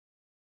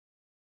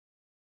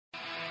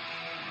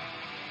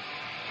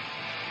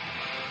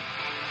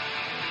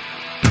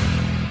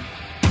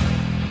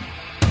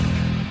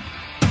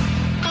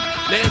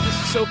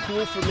so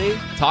cool for me?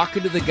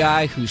 Talking to the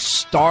guy who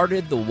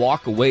started the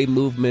walk away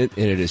movement,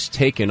 and it has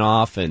taken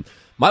off. And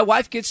my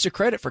wife gets the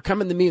credit for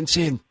coming to me and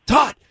saying,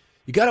 Todd,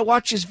 you got to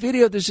watch this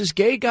video. There's this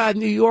gay guy in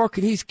New York,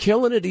 and he's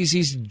killing it.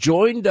 He's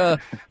joined,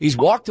 he's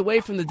walked away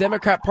from the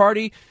Democrat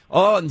Party.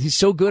 Oh, and he's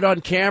so good on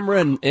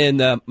camera.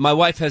 And my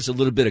wife has a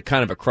little bit of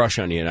kind of a crush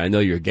on you, and I know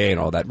you're gay and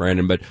all that,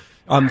 Brandon, but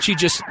she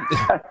just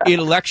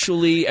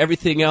intellectually,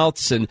 everything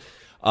else, and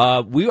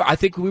I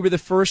think we were the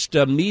first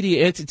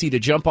media entity to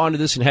jump onto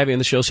this and have you on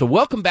the show. So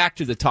welcome back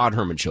to the Todd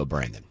Herman Show,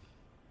 Brandon.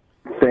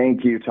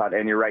 Thank you, Todd.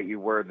 And you're right, you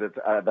were.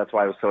 That's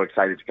why I was so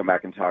excited to come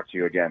back and talk to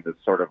you again.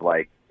 It's sort of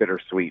like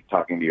bittersweet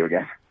talking to you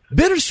again.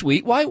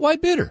 Bittersweet? Why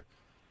bitter?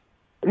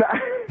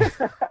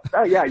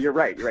 Oh, yeah, you're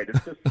right.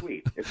 It's just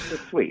sweet. It's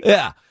just sweet.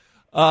 Yeah.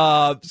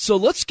 So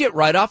let's get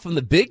right off on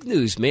the big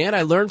news, man.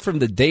 I learned from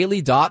the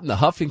Daily Dot and the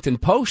Huffington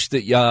Post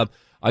that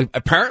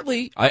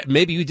apparently,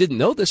 maybe you didn't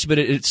know this, but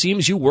it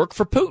seems you work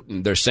for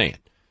Putin, they're saying.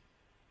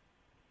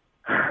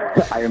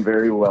 I am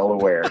very well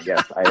aware.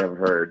 Yes, I have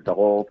heard. The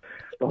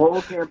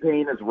whole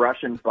campaign is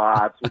Russian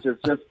bots, which is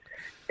just,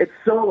 it's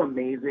so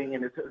amazing.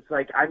 And it's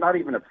like, I'm not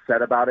even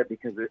upset about it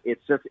because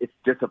it's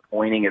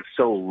disappointing. It's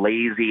so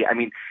lazy. I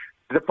mean,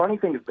 the funny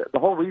thing is the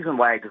whole reason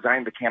why I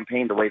designed the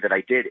campaign the way that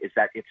I did is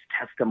that it's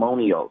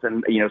testimonials.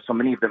 And, so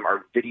many of them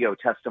are video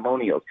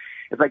testimonials.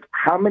 It's like,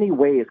 how many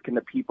ways can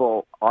the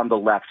people on the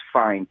left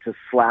find to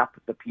slap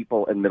the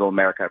people in middle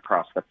America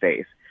across the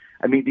face?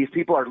 I mean, these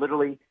people are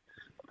literally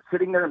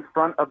sitting there in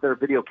front of their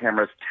video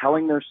cameras,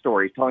 telling their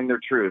stories, telling their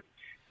truth.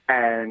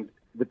 And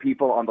the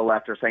people on the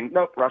left are saying,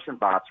 nope, Russian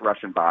bots.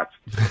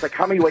 It's like,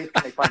 how many ways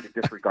can they find to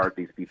disregard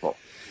these people?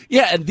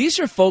 Yeah, and these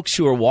are folks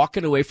who are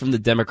walking away from the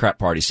Democrat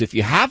Party. So if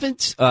you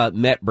haven't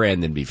met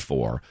Brandon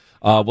before,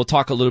 we'll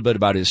talk a little bit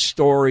about his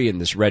story and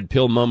this red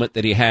pill moment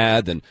that he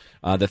had and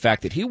the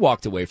fact that he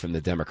walked away from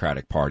the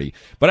Democratic Party.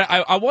 But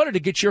I wanted to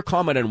get your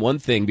comment on one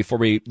thing before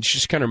we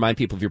just kind of remind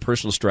people of your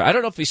personal story. I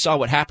don't know if you saw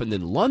what happened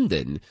in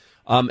London.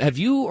 Have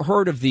you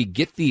heard of the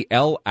Get the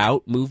L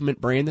Out movement,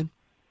 Brandon?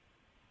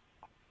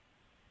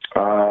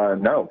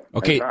 No.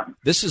 Okay,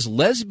 this is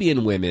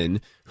lesbian women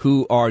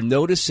who are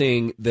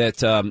noticing that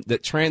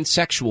that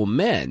transsexual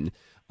men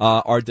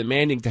are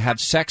demanding to have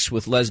sex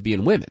with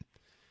lesbian women.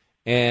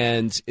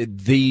 And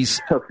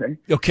these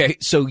okay,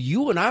 so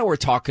you and I were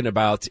talking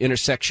about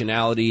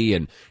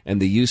intersectionality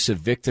and the use of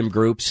victim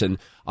groups, and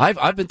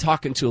I've been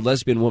talking to a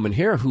lesbian woman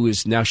here who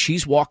is now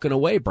she's walking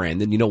away,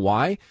 Brandon. You know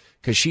why?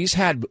 Because she's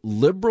had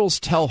liberals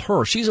tell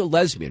her, she's a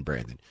lesbian,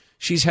 Brandon.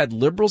 She's had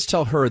liberals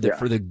tell her that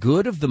for the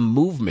good of the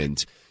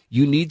movement,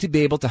 you need to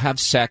be able to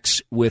have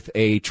sex with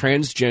a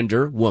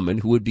transgender woman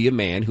who would be a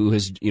man who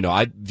has,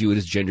 I view it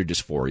as gender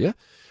dysphoria,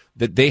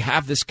 that they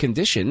have this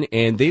condition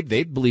and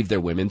they believe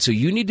they're women. So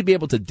you need to be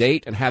able to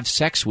date and have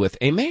sex with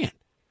a man.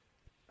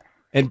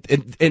 And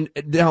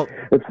now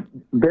it's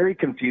very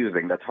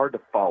confusing. That's hard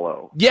to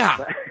follow. Yeah.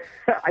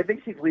 I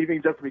think she's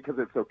leaving just because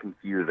it's so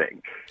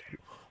confusing.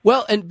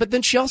 Well, but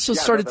then she also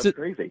started to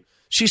crazy.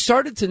 She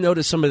started to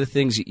notice some of the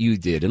things that you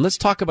did. And let's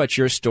talk about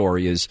your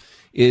story is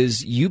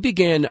you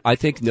began, I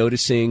think,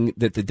 noticing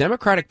that the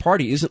Democratic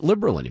Party isn't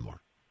liberal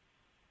anymore.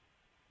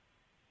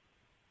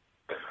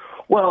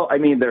 Well, I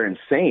mean, they're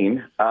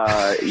insane.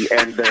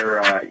 And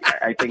they're,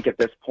 I think at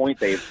this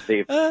point they've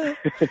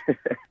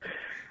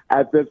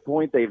at this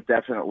point they've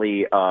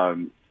definitely,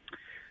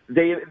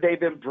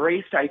 they've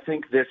embraced, I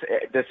think, this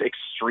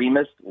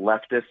extremist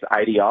leftist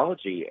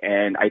ideology,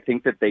 and I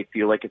think that they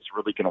feel like it's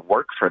really going to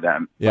work for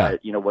them. Yeah.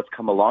 But, what's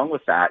come along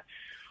with that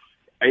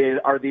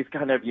are these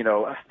kind of,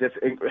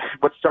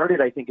 what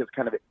started, I think, is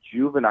kind of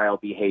juvenile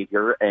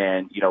behavior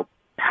and,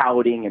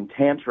 pouting and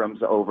tantrums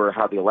over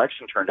how the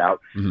election turned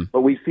out. Mm-hmm.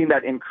 But we've seen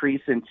that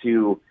increase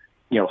into,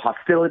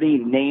 hostility,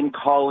 name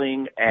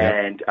calling,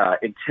 and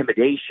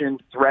intimidation,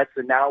 threats.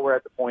 And now we're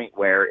at the point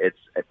where it's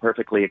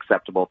perfectly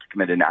acceptable to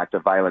commit an act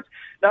of violence.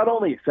 Not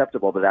only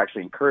acceptable, but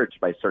actually encouraged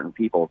by certain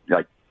people,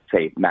 like,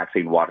 say,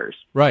 Maxine Waters.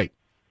 Right.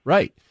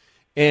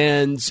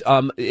 And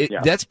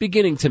that's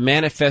beginning to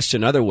manifest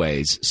in other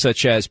ways,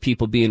 such as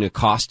people being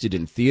accosted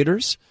in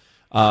theaters,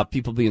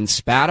 people being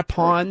spat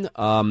upon.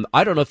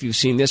 I don't know if you've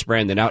seen this,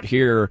 Brandon, out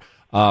here.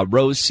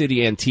 Rose City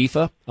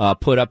Antifa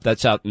put up,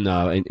 that's out in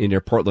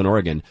near Portland,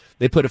 Oregon.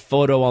 They put a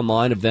photo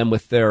online of them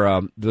with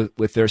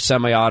their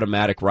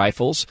semi-automatic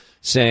rifles,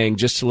 saying,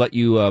 just to let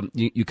you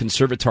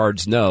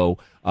conservatards know,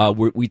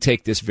 we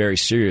take this very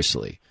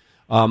seriously.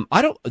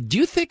 Do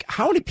you think,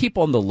 how many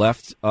people on the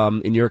left,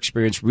 in your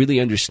experience, really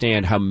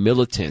understand how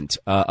militant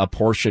a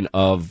portion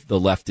of the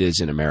left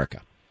is in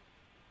America?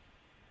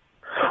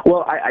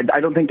 Well, I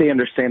don't think they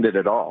understand it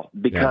at all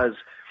because,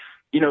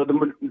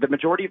 the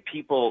majority of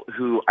people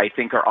who I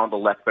think are on the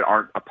left but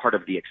aren't a part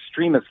of the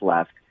extremist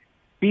left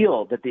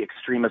feel that the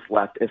extremist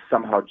left is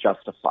somehow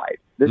justified.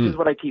 This is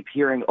what I keep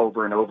hearing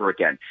over and over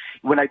again.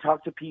 When I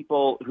talk to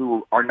people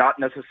who are not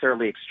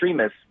necessarily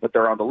extremists, but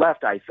they're on the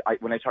left,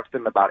 when I talk to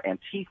them about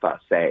Antifa,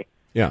 say,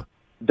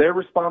 their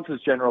response is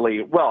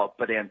generally, well,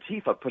 but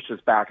Antifa pushes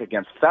back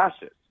against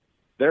fascists.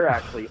 They're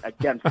actually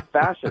against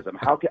fascism.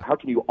 How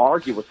can you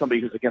argue with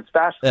somebody who's against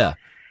fascism? Yeah.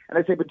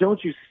 And I say, but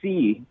don't you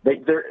see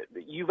that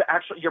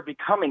you're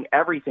becoming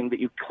everything that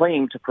you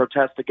claim to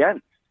protest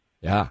against?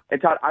 Yeah.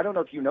 And Todd, I don't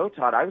know if you know,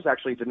 Todd, I was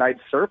actually denied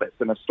service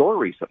in a store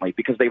recently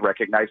because they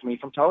recognized me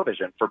from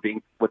television for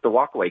being with the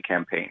Walkaway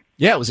campaign.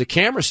 Yeah, it was a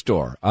camera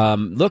store.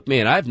 Look,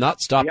 man, I have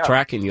not stopped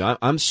tracking you.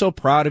 I'm so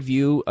proud of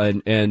you.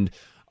 And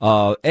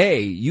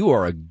you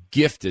are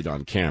gifted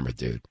on camera,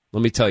 dude.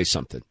 Let me tell you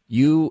something.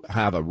 You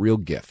have a real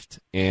gift,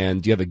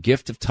 and you have a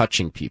gift of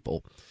touching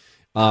people.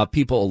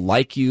 People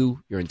like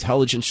you. Your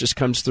intelligence just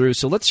comes through.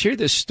 So let's hear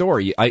this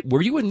story.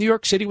 Were you in New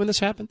York City when this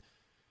happened?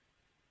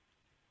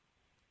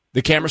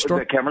 The camera store?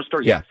 The camera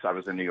store, yes. I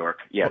was in New York,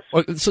 yes.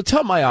 So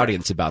tell my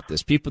audience about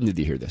this. People need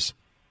to hear this.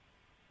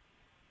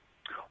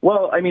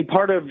 Well, I mean,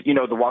 part of, the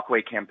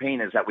Walkaway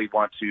campaign is that we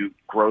want to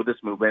grow this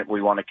movement.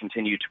 We want to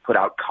continue to put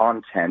out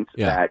content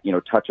that,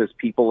 touches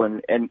people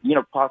and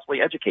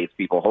possibly educates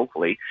people,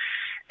 hopefully.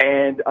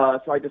 And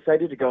so I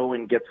decided to go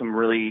and get some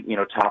really,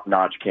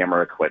 top-notch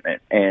camera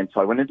equipment. And so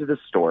I went into this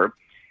store.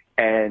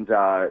 And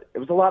it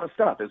was a lot of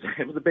stuff.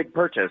 It was a big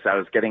purchase. I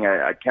was getting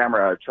a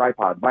camera, a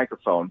tripod,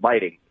 microphone,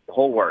 lighting, the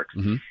whole works.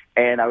 Mm-hmm.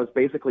 And I was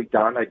basically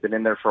done. I'd been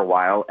in there for a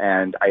while,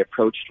 and I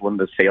approached one of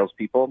the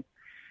salespeople,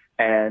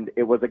 and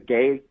it was a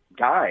gay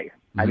guy.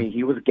 Mm-hmm. I mean,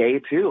 he was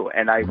gay too.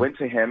 And I went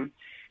to him,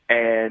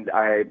 and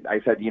I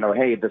said,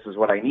 hey, this is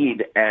what I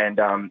need. And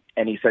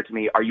he said to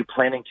me, are you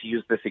planning to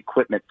use this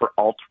equipment for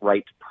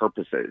alt-right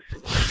purposes?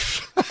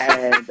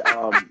 And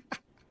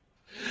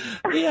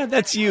yeah,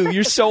 that's you.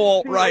 You're so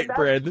alt-right,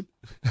 Brandon.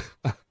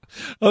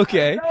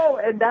 Okay. No,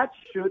 and that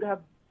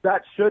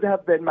should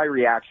have been my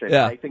reaction.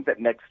 Yeah. I think that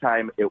next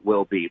time it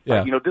will be.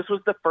 But, this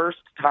was the first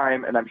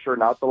time, and I'm sure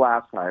not the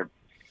last time,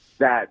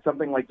 that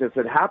something like this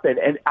had happened.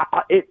 And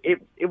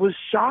it was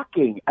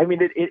shocking. I mean,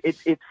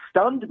 it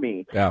stunned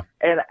me. Yeah.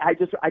 And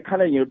I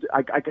kind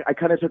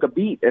of took a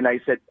beat, and I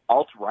said,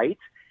 alt-right?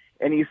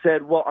 And he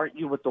said, well, aren't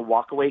you with the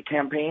Walkaway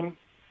campaign?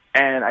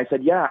 And I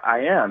said, yeah, I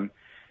am.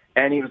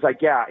 And he was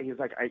like, yeah. He was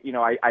like,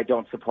 I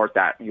don't support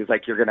that. He was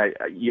like,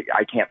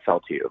 I can't sell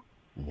to you.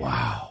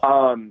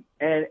 Wow.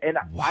 And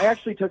I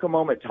actually took a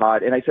moment,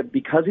 Todd, and I said,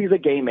 because he's a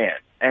gay man,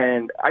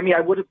 and I mean,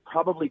 I would have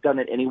probably done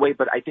it anyway,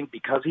 but I think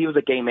because he was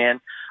a gay man,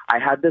 I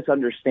had this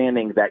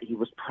understanding that he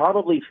was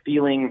probably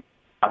feeling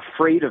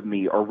afraid of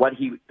me or what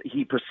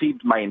he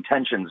perceived my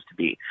intentions to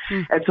be.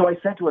 And so I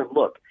said to him,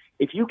 look,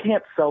 if you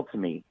can't sell to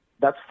me,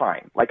 that's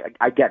fine. Like,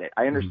 I get it.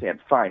 I understand.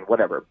 Fine,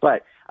 whatever.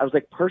 But I was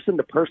like, person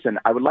to person,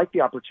 I would like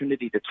the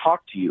opportunity to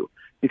talk to you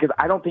because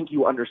I don't think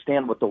you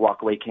understand what the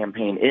Walkaway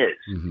campaign is.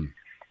 Mm-hmm.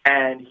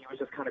 And he was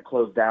just kind of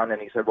closed down,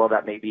 and he said, well,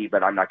 that may be,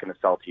 but I'm not going to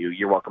sell to you.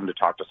 You're welcome to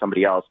talk to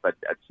somebody else, but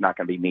it's not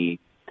going to be me.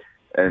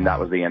 And that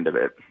was the end of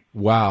it.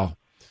 Wow.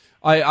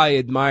 I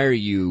admire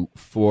you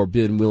for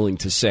being willing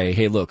to say,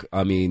 hey, look,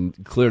 I mean,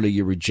 clearly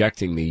you're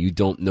rejecting me. You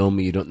don't know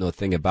me. You don't know a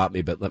thing about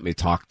me, but let me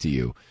talk to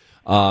you.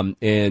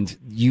 And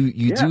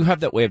you do have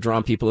that way of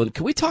drawing people in.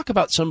 Can we talk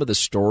about some of the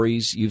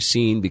stories you've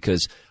seen?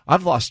 Because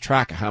I've lost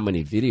track of how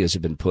many videos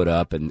have been put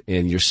up and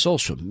your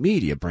social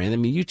media, Brandon.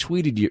 I mean, you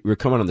tweeted you were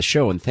coming on the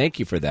show, and thank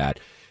you for that.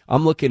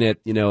 I'm looking at,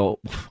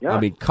 I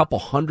mean, couple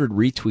hundred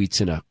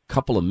retweets in a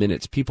couple of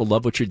minutes. People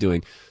love what you're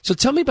doing. So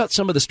tell me about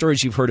some of the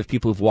stories you've heard of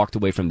people who've walked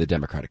away from the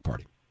Democratic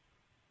Party.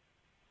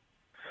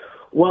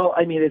 Well,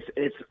 I mean,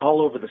 it's all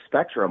over the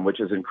spectrum,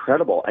 which is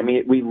incredible. I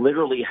mean, we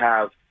literally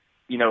have,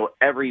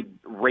 every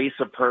race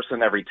of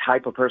person, every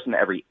type of person,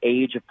 every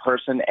age of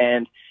person.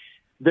 And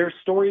there's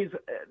stories,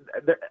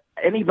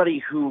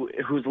 anybody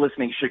who's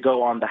listening should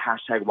go on the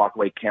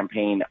 #Walkaway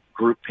campaign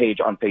group page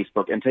on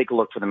Facebook and take a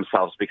look for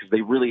themselves because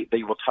they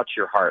will touch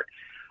your heart.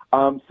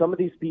 Some of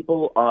these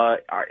people,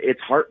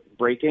 it's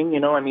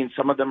heartbreaking. I mean,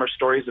 some of them are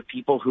stories of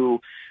people who,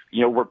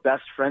 were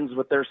best friends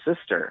with their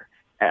sister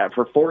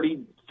for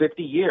 40,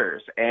 50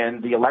 years.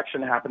 And the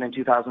election happened in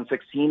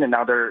 2016, and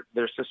now their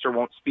sister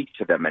won't speak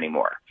to them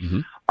anymore.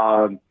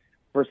 Mm-hmm.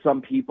 For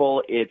some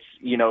people, it's,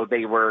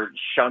 they were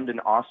shunned and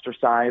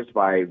ostracized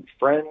by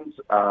friends.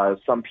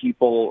 Some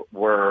people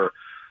were,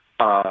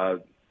 these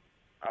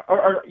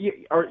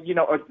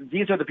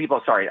are the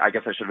people, sorry, I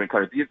guess I should have been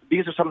clear.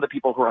 These are some of the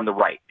people who are on the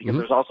right, because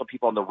there's also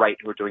people on the right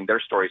who are doing their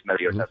stories and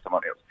their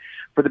testimonials.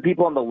 For the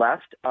people on the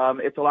left,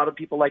 it's a lot of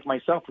people like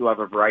myself who have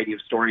a variety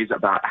of stories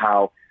about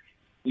how,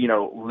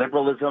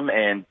 liberalism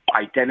and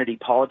identity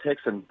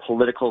politics and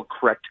political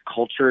correct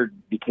culture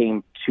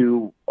became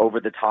too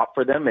over the top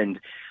for them. And,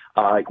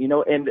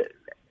 and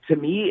to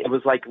me, it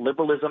was like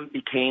liberalism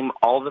became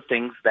all the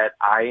things that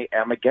I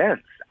am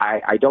against.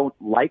 I don't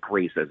like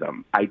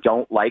racism. I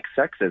don't like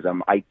sexism.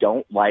 I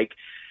don't like,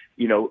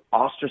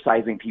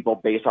 ostracizing people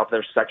based off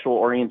their sexual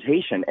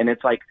orientation. And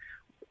it's like,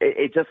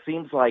 it just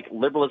seems like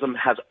liberalism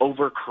has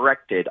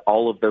overcorrected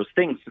all of those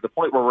things to the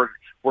point where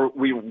we're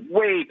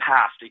way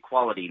past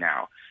equality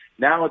now.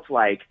 Now it's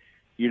like,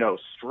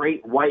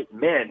 straight white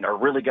men are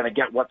really going to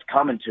get what's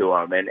coming to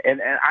them.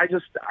 And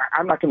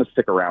I'm not going to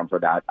stick around for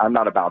that. I'm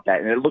not about that.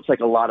 And it looks like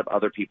a lot of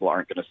other people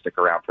aren't going to stick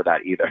around for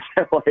that either.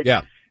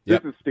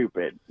 Yep. This is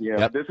stupid. You know,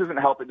 Yep. This isn't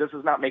helping. This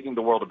is not making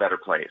the world a better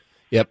place.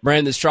 Yep,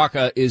 Brandon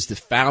Straka is the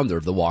founder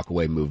of the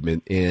Walkaway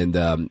movement, and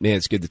man,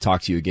 it's good to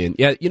talk to you again.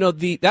 Yeah, you know,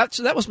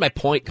 that was my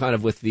point, kind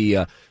of with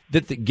the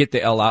Get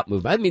the L Out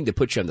movement. I didn't mean to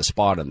put you on the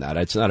spot on that.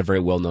 It's not a very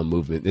well-known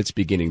movement. It's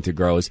beginning to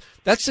grow.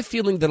 That's the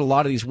feeling that a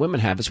lot of these women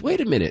have is, wait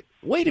a minute,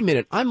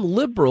 I'm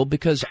liberal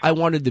because I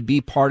wanted to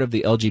be part of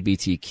the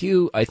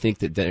LGBTQ. I think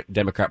that the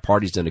Democrat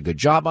Party's done a good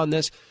job on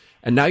this,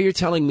 and now you're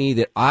telling me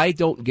that I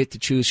don't get to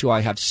choose who I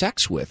have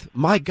sex with.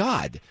 My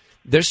God.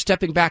 They're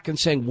stepping back and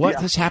saying, what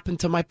has happened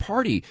to my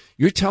party?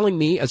 You're telling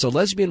me as a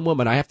lesbian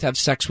woman, I have to have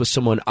sex with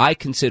someone I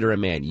consider a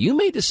man. You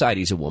may decide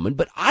he's a woman,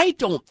 but I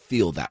don't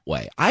feel that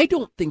way. I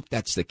don't think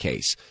that's the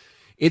case.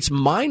 It's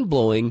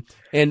mind-blowing.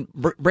 And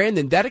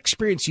Brandon, that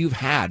experience you've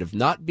had of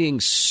not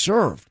being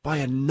served by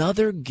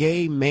another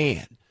gay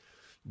man,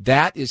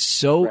 that is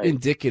so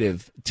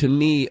indicative to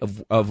me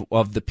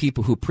of the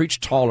people who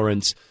preach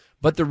tolerance.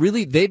 But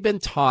they've been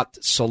taught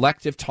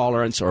selective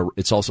tolerance, or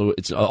it's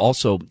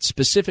also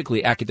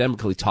specifically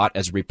academically taught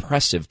as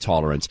repressive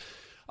tolerance.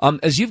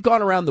 As you've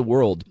gone around the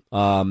world,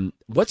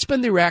 what's been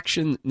the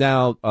reaction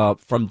now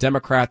from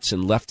Democrats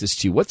and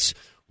leftists to you?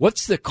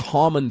 What's the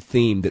common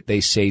theme that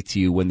they say to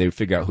you when they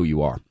figure out who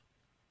you are?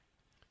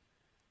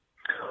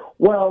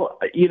 Well,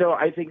 you know,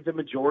 I think the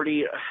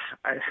majority,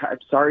 I'm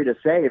sorry to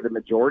say, the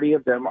majority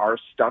of them are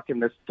stuck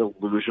in this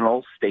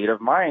delusional state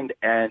of mind,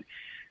 and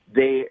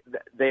they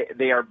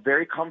are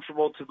very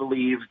comfortable to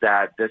believe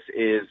that this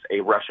is a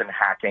Russian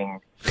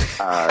hacking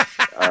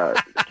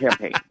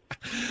campaign.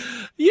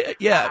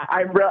 Yeah.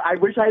 I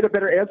wish I had a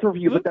better answer for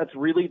you, but that's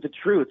really the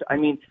truth. I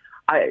mean,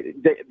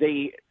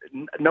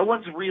 no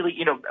one's really,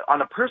 you know,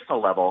 on a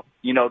personal level,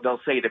 you know,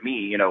 they'll say to me,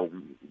 you know,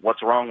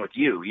 what's wrong with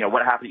you? You know,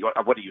 what happened?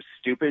 What are you,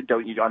 stupid?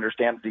 Don't you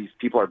understand that these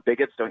people are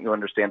bigots? Don't you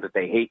understand that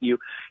they hate you?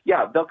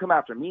 Yeah, they'll come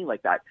after me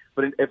like that.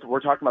 But if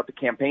we're talking about the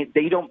campaign,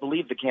 they don't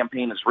believe the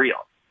campaign is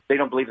real. They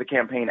don't believe the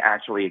campaign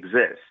actually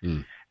exists.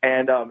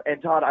 And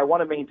Todd, I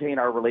want to maintain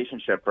our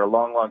relationship for a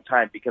long, long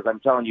time because I'm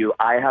telling you,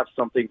 I have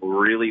something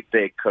really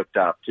big cooked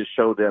up to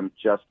show them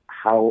just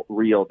how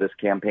real this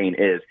campaign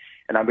is.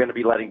 And I'm going to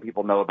be letting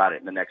people know about it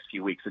in the next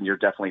few weeks. And you're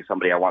definitely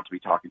somebody I want to be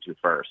talking to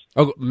first.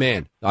 Oh,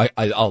 man,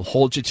 I'll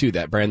hold you to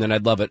that, Brandon.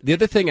 I'd love it. The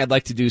other thing I'd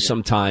like to do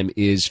sometime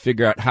is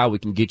figure out how we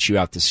can get you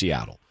out to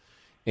Seattle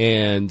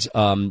and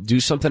do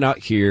something out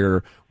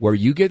here where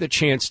you get a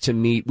chance to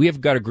meet. We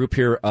have got a group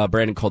here,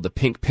 Brandon, called the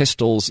Pink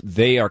Pistols.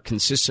 They are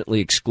consistently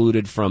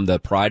excluded from the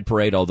Pride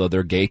Parade, although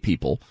they're gay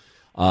people.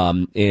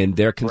 And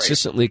they're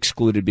consistently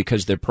excluded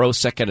because they're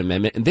pro-Second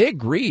Amendment, and they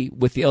agree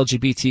with the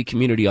LGBT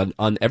community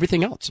on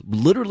everything else,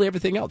 literally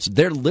everything else.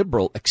 They're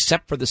liberal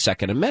except for the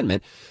Second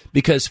Amendment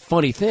because,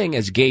 funny thing,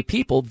 as gay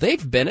people,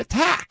 they've been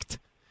attacked,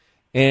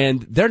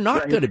 and they're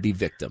not going to be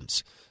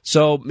victims.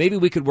 So maybe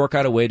we could work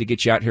out a way to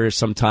get you out here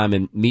sometime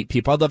and meet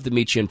people. I'd love to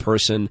meet you in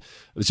person. It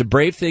was a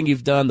brave thing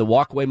you've done. The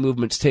walkaway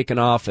movement's taken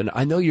off, and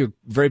I know you're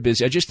very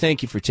busy. I just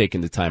thank you for taking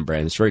the time,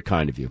 Brandon. It's very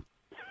kind of you.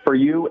 For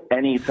you,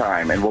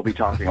 anytime, and we'll be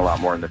talking a lot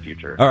more in the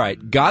future. All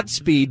right.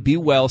 Godspeed. Be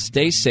well.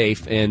 Stay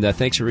safe. And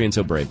thanks for being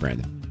so brave,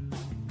 Brandon.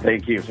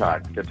 Thank you,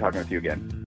 Todd. Good talking with you again.